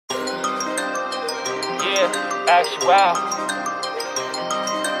Aktual.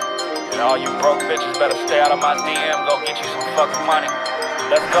 And all you broke bitches better stay out of my DM. Go get you some fucking money.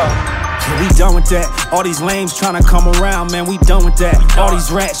 Let's go. Yeah, we done with that. All these lames tryna come around, man, we done with that. All these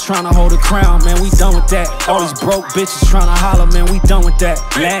rats tryna hold a crown, man, we done with that. All these broke bitches tryna holler, man, we done with that.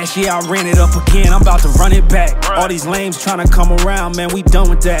 Last year I ran it up again, I'm about to run it back. All these lames tryna come around, man, we done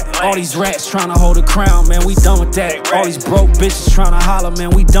with that. All these rats tryna hold a crown, man, we done with that. All these broke bitches tryna holler,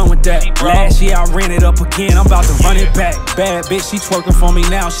 man, we done with that. Last year I ran it up again, I'm about to run it back. Bad bitch, she twerking for me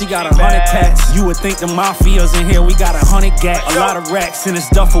now, she got 100 tats. You would think the mafia's in here, we got 100 gat. A lot of racks in this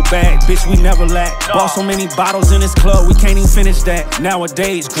duffel bag, bitch, we never lack. Bought so many bottles in this club, we can't even finish that.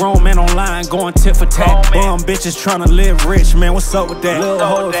 Nowadays, grown men online going tit for tat. Bum bitches tryna live rich, man, what's up with that? Lil'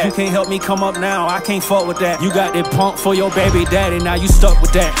 ho, if you can't help me come up now, I can't fuck with that. You got that punk for your baby daddy, now you stuck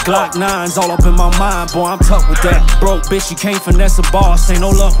with that. Glock 9s all up in my mind, boy, I'm tough with that. Broke bitch, you can't finesse a boss, ain't no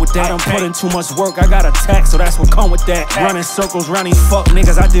luck with that. I done put in too much work, I got a tax, so that's what come with that. Running circles round these fuck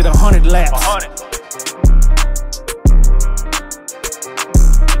niggas, I did 100 laps.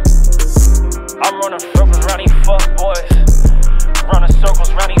 I'm running circles round these fuck boys. Running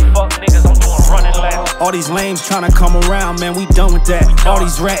circles round these fuck niggas, I'm doing running laps. All these lames tryna come around, man, we done with that. All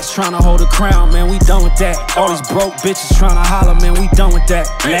these rats tryna hold a crown, man, we done with that. All these broke bitches tryna holler, man, we done with that.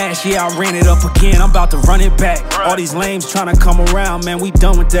 Last year I ran it up again, I'm about to run it back. All these lames tryna come around, man, we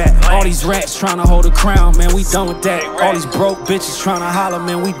done with that. All these rats tryna hold a crown, man, we done with that. All these broke bitches tryna holler,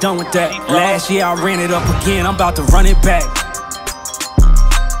 man, we done with that. Last year I ran it up again, I'm about to run it back.